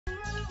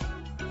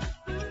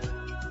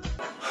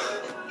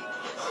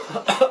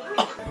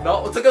然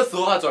后这个时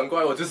候他转过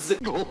来，我就是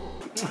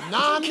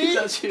听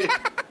下去。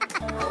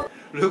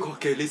如果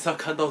给 Lisa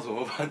看到怎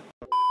么办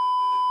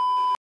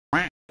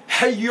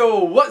？Hey yo,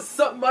 what's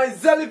up, my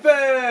ZELI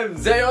FAM?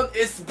 Zion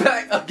is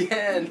back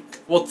again.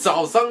 我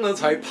早上呢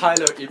才拍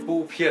了一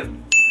部片，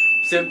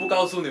先不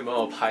告诉你们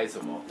我拍什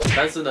么，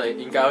但是呢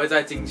应该会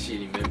在近期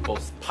里面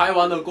post。拍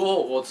完了过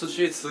后，我出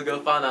去吃个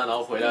饭啊，然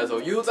后回来的时候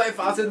又再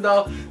发现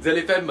到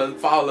ZELI FAM 们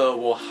发了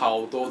我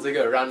好多这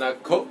个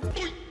Ragnarok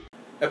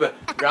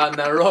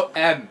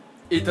M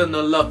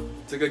Eternal Love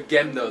这个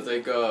game 的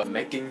这个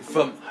making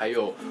film， 还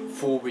有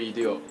full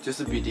video， 就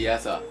是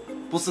BTS 啊。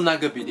不是那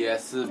个 BTS，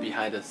 是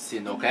behind the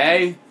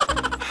scene，OK？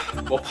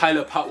 我拍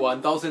了 Part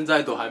 1， 到现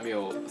在都还没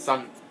有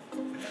上，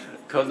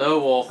可能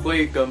我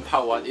会跟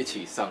Part 1一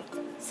起上。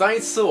上一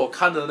次我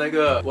看的那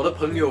个，我的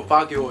朋友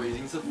发给我已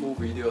经是 full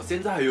video，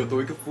 现在还有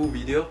多一个 full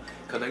video，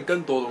 可能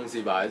更多东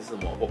西吧，还是什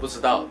么，我不知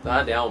道。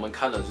等一下我们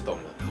看了就懂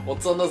了。我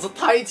真的是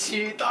太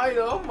期待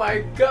了 ，Oh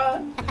my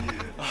god！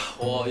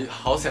 我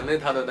好想念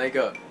他的那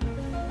个。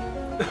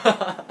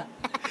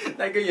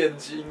那个眼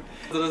睛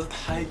真的是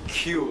太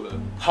cute 了。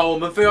好，我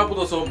们废话不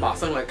多说，马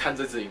上来看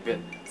这支影片。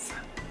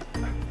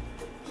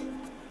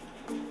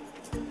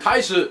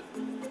开始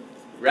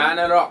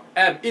Ragnarok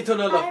M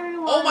Eternal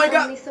Love。Oh my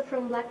god！ Lisa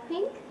from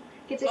BLACKPINK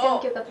กิจกรรม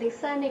เกี่ยวกับ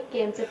Lisa ในเก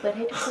มจะเปิดใ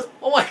ห้ทุกคน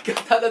Oh my god！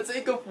 她的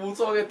这个服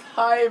装也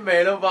太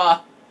美了吧！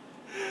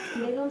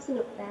ได้ร่วมส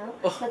นุกแล้ว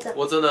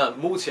我真的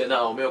目前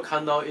啊，我没有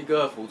看到一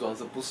个服装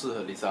是不适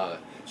合 Lisa 的，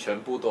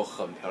全部都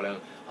很漂亮，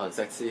很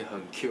sexy，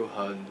 很 cute，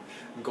 很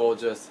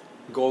gorgeous，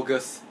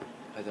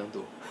 还这样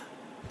读，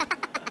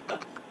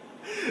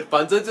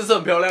反正就是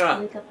很漂亮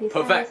啊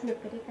 ，perfect。 สนุก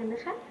ไปด้วยกันนะ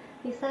คะ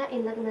Lisa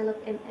in Ragnarok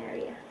M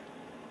area。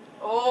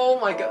 Oh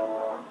my god！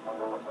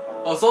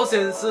 哦，首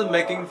先是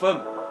making film。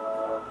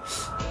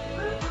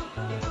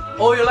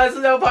哦，原来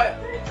是这样拍，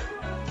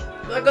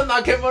那个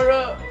拿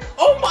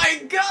camera。Oh my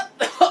god！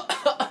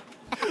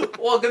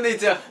 我跟你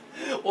讲，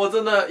我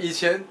真的以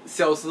前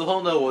小时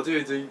候呢，我就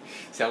已经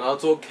想要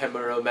做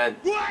CAMERAMAN，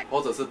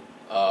 或者是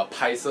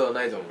拍摄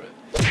那种人，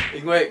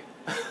因为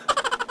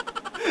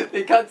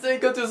你看这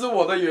个就是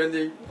我的原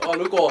因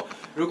哦。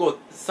如果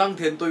上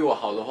天对我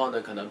好的话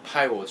呢，可能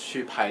派我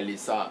去拍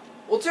Lisa，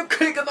 我就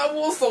可以跟她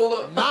握手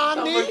了。他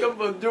们根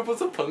本就不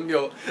是朋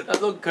友，但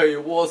是可以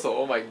握手。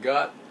Oh my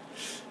god！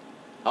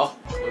 好，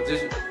我继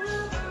续。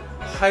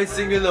太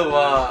幸运了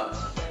吧！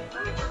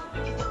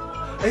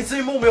哎，这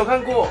一幕没有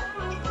看过。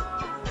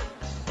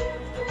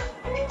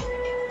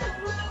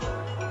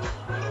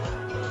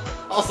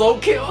Oh so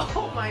cute!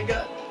 Oh my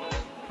god!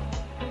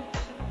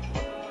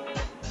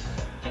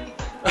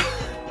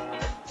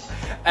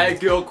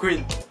 Aggro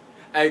Queen，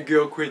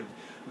 Aggro Queen。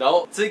然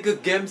后这个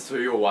game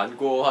谁有玩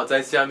过的话，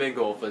在下面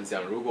跟我分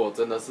享。如果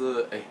真的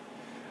是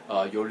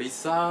有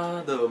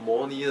Lisa 的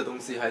模拟的东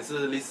西，还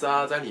是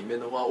Lisa 在里面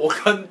的话，我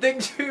肯定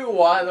去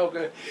玩。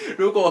OK，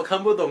 如果我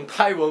看不懂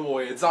泰文，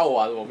我也照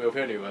玩，我没有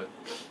骗你们。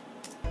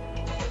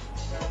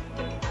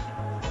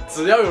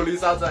只要有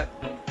Lisa 在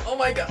 ，Oh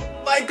my god，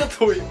 那个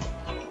腿，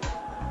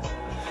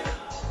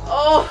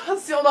哦，他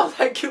笑到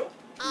太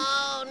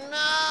Q。Oh no！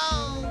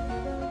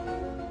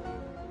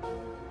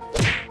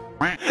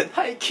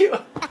 太 Q，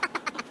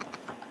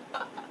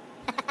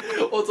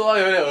 我做到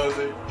有点恶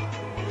心。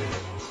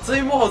这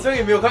一幕好像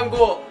也没有看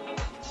过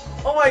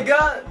 ，Oh my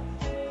god！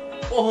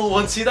 我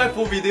很期待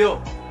full video。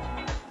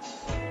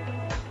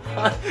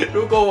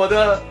如果我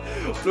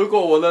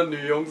的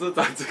女佣是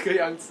长这个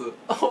样子，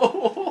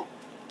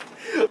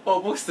我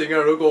不行啊！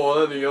如果我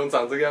的女佣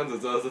长这个样子，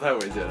真的是太危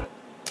险了。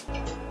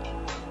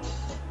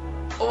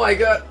Oh my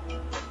god！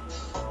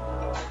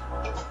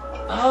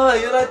 啊，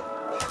原来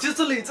就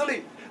这里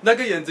那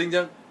个眼睛这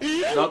样，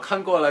然后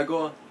看过来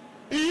过，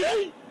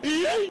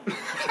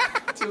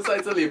就在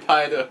这里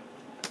拍的。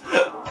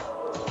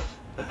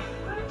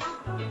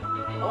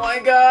Oh my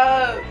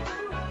god！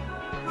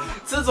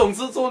 这种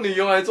是做女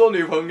佣还是做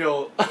女朋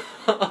友？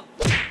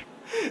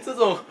这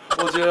种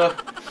我觉得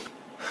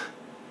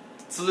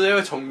直接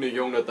会从女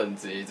佣的等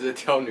级直接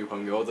跳女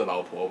朋友或者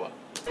老婆吧，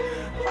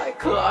太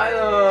可爱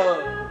了。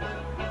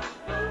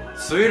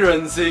谁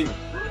忍心？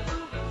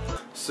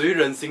谁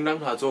忍心让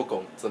他做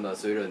工？真的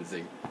谁忍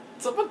心？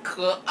这么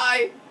可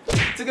爱，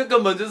这个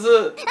根本就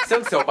是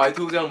像小白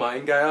兔这样嘛，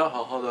应该要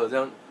好好的这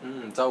样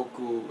照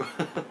顾。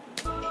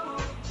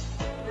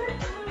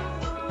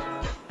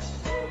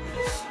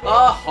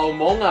啊，好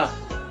萌啊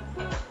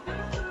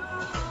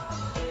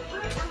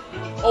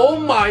 ！Oh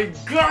my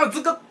god，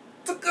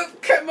 这个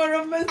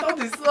cameraman 到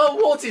底是要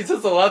握起这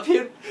手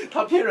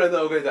他骗人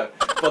的，我跟你讲，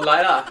本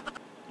来啦。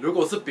如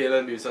果是别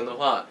的女生的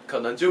话，可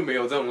能就没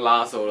有这种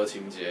拉手的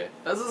情节，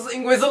但是是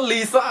因为是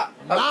Lisa，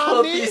 她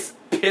特地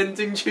偏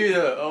进去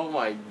的。Oh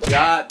my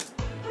god，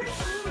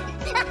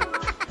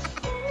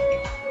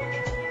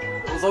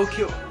 我 so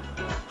cute，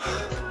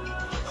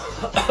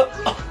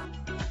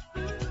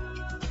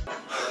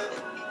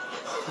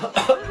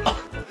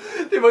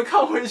 你们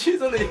看回去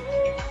这里。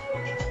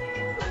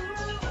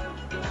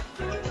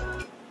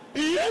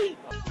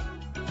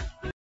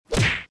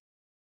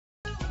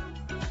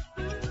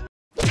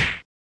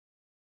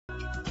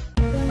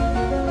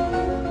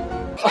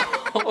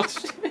我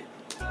去，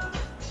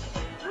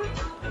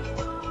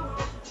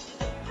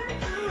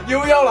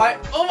又要来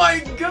 ！Oh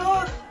my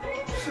god！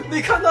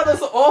 你看他的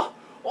时候，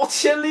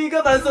牵另一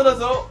个男生的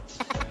时候，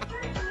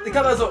你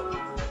看他的时候，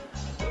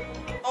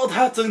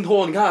他要挣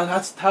脱，你看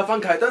他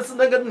放开，但是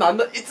那个男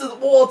的一直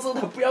握着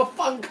他，不要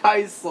放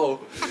开手。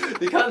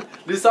你看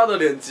Lisa的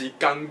脸极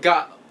尴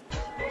尬。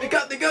你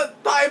看，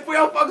他还不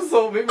要放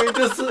手，明明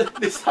就是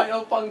Lisa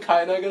要放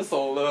开那个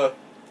手了。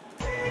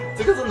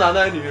这个是男的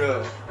还是女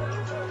的？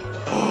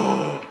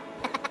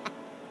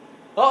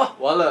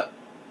完了，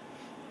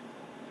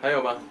还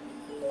有吗？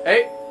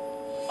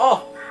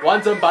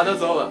完整版的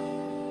时候了。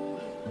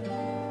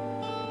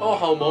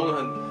好萌，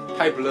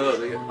太 blur 了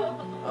这个。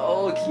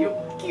cute。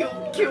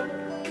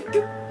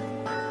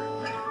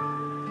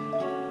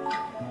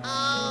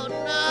Oh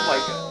my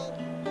god！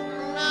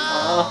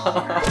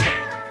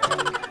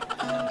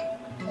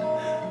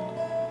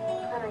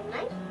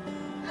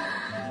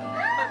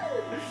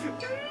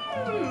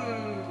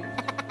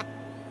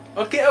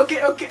 Okay,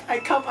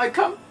 I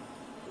come.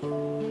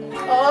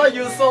 Oh,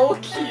 you're so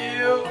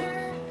cute.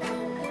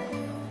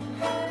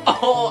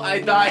 Oh, I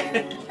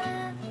die.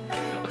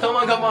 Come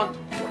on.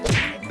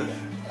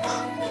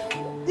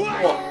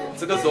 哇，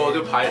这个时候我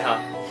就拍他。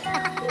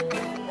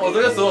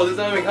这个时候我就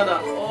在那边看他。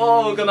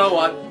跟他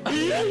玩。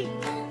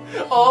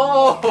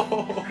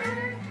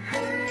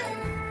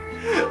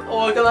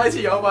我跟他一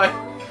起摇摆。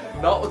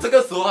然后这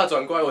个时候他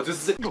转过来，我就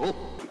是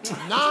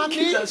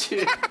踢下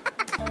去。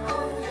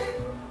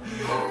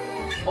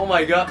Oh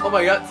my god！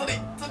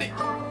 这里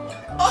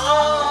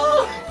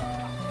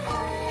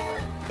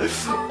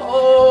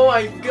！Oh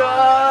my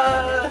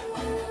god！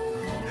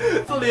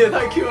 这里也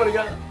太 Q 了，你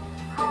看！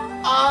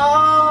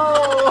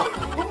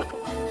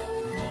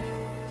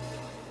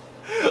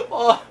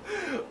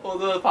我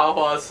真的爬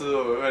花痴，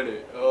我问你，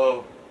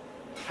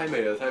太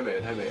美了！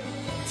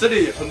这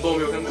里很多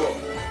没有看过。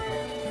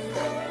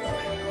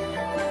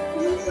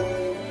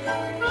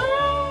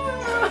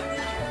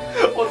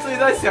我自己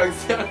在想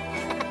象。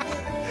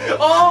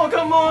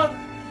Come on!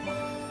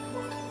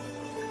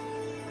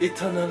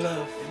 Eternal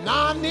love.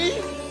 Nani?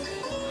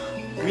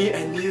 Me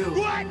and you,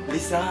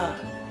 Lisa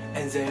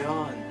and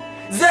Zeon.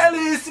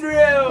 ZELI is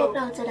real. พวกเ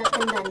ราจะรักกั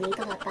นแบบนี้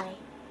ตลอดไป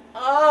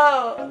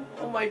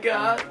Oh my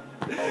god!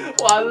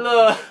 完了，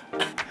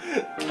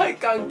太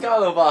尴尬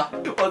了吧！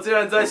我竟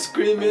然在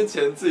screen 面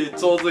前自己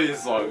做自己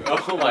爽。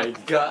Oh my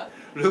god！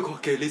 如果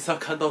给 Lisa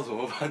看到怎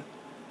么办？